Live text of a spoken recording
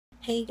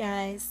Hey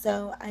guys,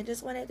 so I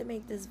just wanted to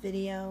make this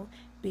video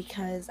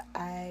because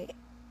I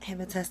have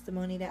a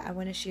testimony that I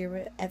want to share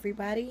with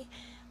everybody,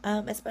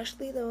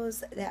 especially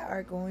those that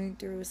are going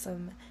through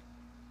some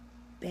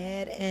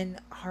bad and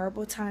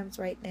horrible times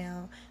right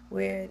now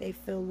where they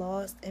feel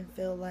lost and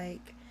feel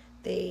like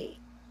they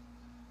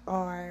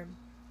are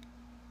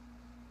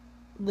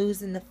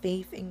losing the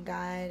faith in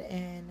God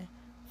and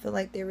feel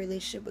like their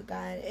relationship with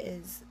God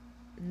is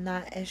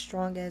not as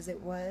strong as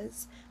it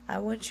was. I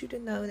want you to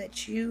know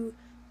that you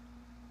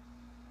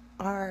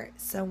are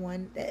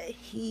someone that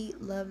He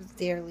loves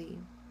dearly.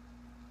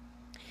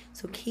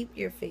 So keep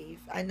your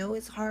faith. I know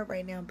it's hard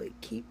right now, but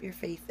keep your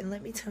faith. And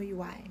let me tell you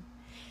why.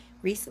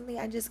 Recently,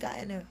 I just got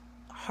in a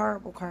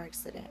horrible car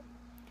accident.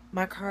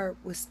 My car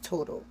was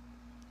total.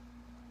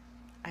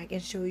 I can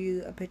show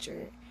you a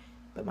picture,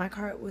 but my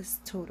car was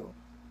total.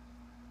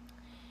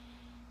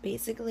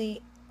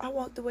 Basically, I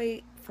walked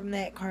away from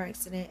that car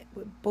accident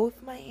with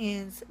both my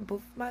hands,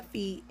 both my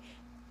feet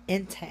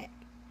intact.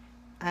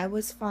 I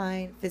was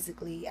fine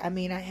physically. I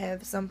mean, I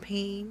have some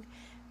pain,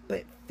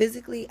 but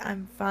physically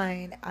I'm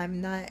fine. I'm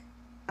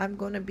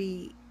going to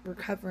be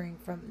recovering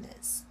from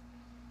this.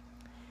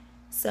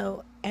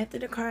 So, after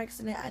the car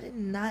accident, I did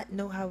not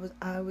know how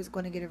I was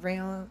going to get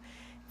around.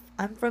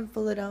 I'm from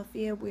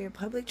Philadelphia where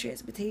public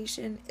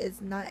transportation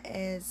is not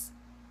as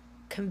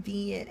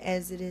convenient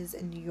as it is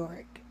in New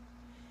York.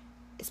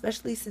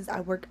 Especially since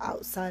I work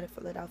outside of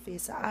Philadelphia.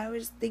 So I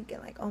was thinking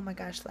like, "Oh my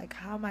gosh, like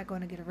how am I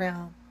going to get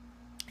around?"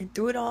 And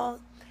through it all,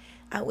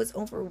 I was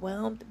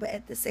overwhelmed, but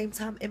at the same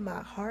time, in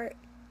my heart,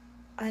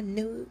 I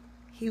knew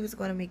He was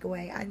going to make a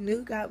way. I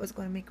knew God was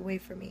going to make a way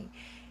for me.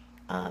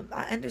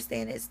 I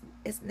understand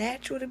it's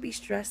natural to be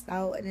stressed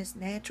out and it's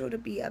natural to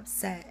be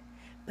upset,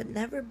 but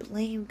never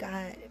blame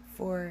God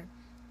for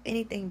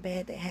anything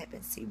bad that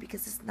happens to you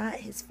because it's not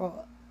His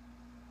fault.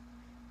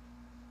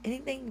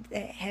 Anything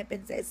that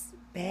happens that's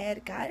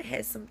bad, God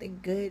has something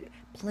good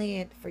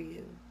planned for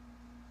you.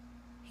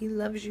 He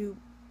loves you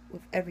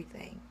with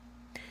everything.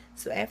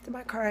 So after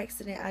my car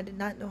accident, I did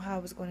not know how I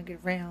was going to get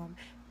around.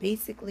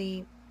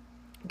 Basically,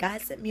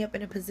 God set me up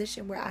in a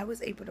position where I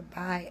was able to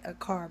buy a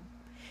car.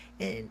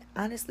 And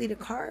honestly, the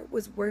car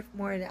was worth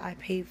more than I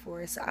paid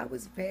for it. So I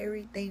was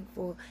very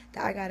thankful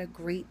that I got a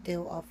great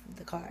deal off of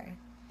the car.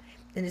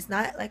 And it's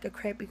not like a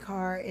crappy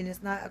car, and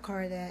it's not a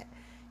car that,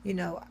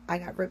 I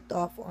got ripped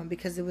off on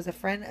because it was a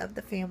friend of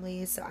the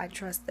family, so I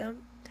trust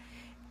them.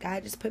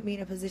 God just put me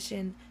in a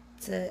position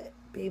to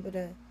be able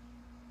to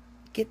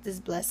get this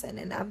blessing,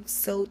 and I'm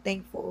so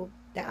thankful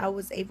that I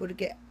was able to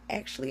get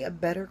actually a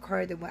better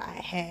car than what I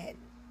had.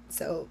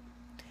 So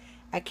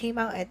I came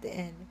out at the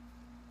end.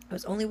 I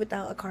was only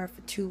without a car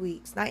for 2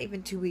 weeks, not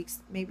even 2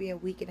 weeks, maybe a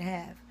week and a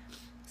half.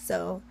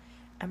 So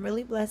I'm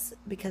really blessed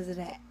because of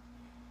that.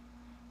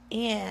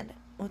 And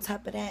on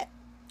top of that,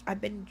 I've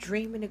been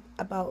dreaming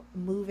about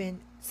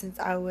moving since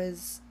I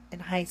was in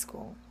high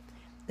school.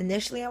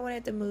 Initially, I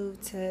wanted to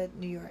move to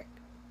New York,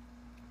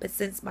 but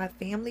since my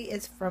family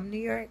is from New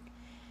York,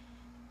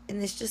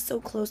 and it's just so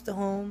close to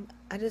home,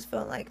 I just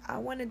felt like I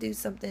want to do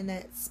something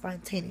that's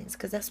spontaneous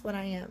because that's what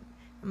I am.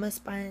 I'm a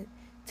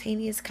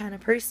spontaneous kind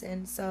of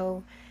person,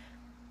 so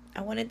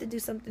I wanted to do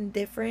something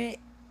different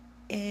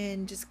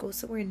and just go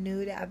somewhere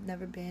new that I've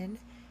never been.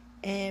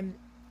 And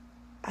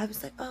I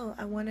was like, oh,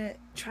 I want to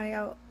try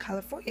out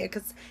California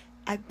because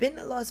I've been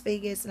to Las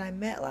Vegas and I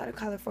met a lot of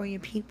California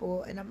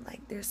people, and I'm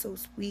like, they're so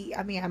sweet.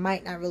 I mean, I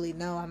might not really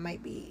know, I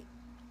might be,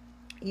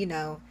 you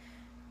know,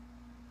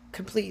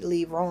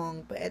 completely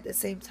wrong, but at the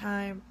same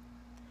time,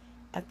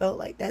 I felt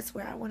like that's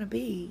where I want to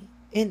be.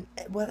 And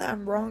whether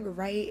I'm wrong or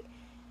right,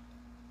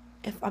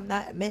 if I'm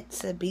not meant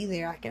to be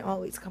there, I can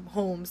always come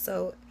home.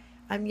 So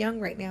I'm young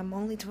right now. I'm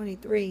only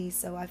 23,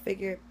 so I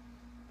figured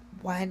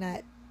why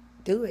not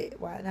do it?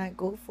 Why not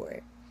go for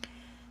it?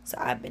 So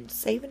I've been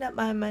saving up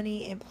my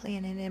money and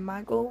planning, and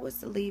my goal was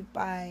to leave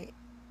by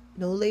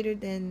no later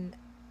than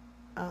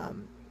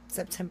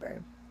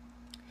September.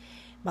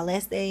 My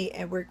last day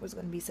at work was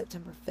going to be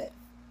September 5th,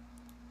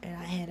 and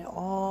I had it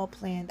all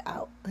planned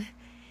out.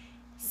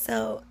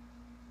 So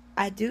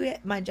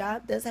my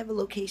job does have a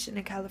location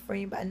in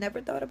California, but I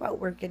never thought about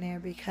working there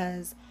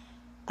because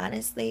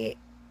honestly,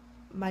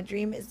 my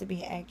dream is to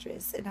be an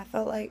actress, and I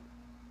felt like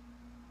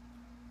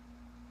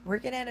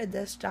working at a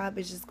desk job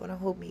is just going to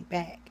hold me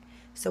back.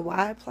 So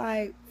why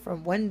apply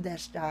from one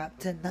desk job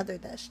to another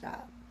desk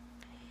job?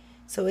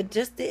 So it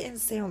just didn't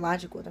sound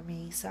logical to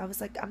me. So I was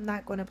like, I'm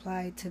not going to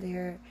apply to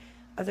their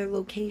other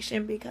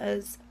location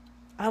because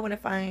I want to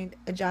find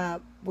a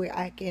job where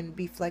I can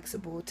be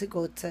flexible to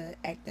go to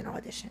acting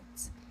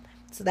auditions.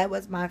 So that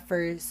was my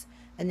first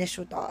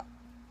initial thought.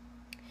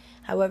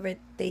 However,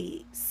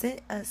 they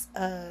sent us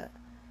a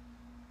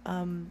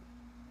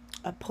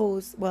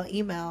post, well,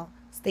 email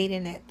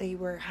stating that they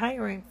were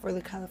hiring for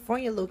the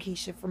California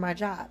location for my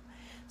job.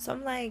 So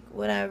I'm like,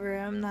 whatever,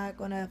 I'm not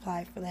going to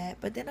apply for that.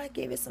 But then I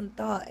gave it some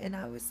thought and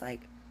I was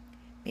like,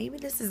 maybe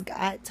this is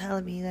God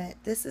telling me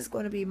that this is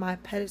going to be my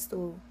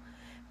pedestal,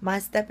 my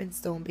stepping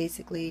stone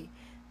basically,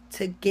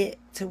 to get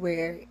to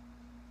where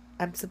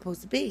I'm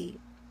supposed to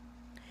be.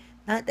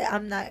 Not that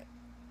I'm not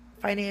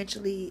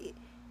financially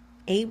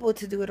able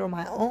to do it on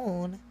my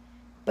own,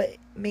 but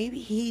maybe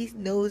he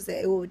knows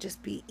that it will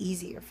just be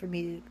easier for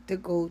me to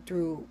go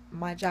through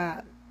my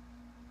job.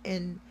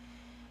 And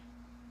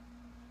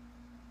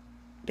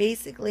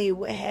basically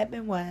what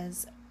happened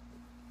was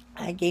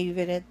I gave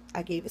it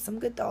some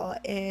good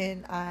thought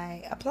and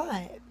I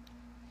applied.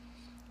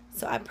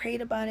 So I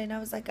prayed about it and I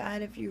was like,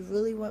 God, if you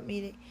really want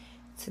me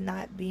to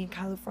not be in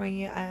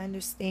California, I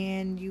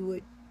understand you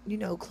would,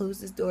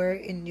 close this door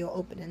and you'll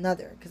open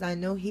another, because I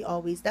know he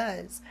always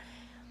does.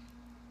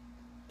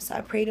 So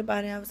I prayed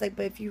about it. I was like,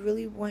 but if you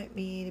really want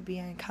me to be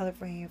in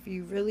California, if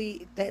you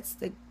really, that's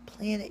the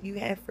plan that you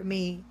have for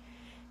me,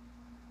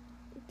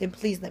 then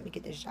please let me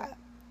get this job.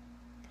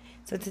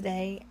 So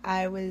today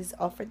I was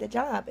offered the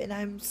job and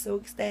I'm so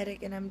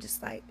ecstatic and I'm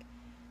just like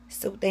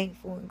so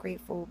thankful and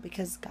grateful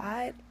because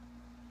God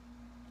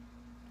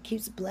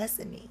keeps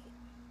blessing me.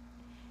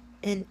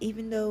 And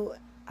even though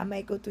I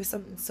might go through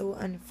something so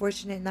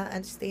unfortunate, not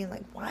understand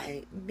like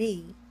why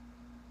me,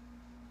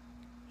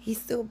 he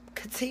still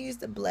continues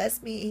to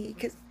bless me.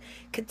 He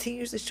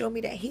continues to show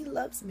me that he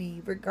loves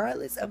me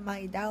regardless of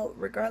my doubt,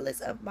 regardless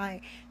of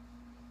my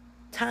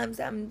times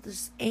that I'm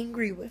just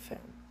angry with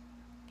him.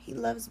 He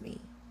loves me.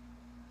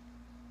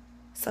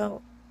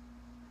 So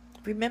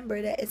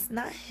remember that it's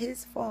not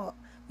his fault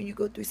when you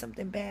go through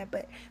something bad,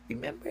 but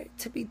remember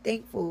to be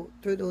thankful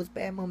through those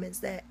bad moments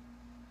that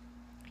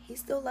he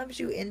still loves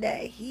you and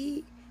that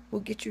he will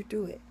get you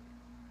through it.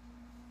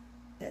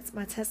 That's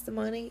my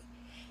testimony,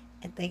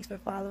 and thanks for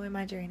following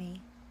my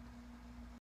journey.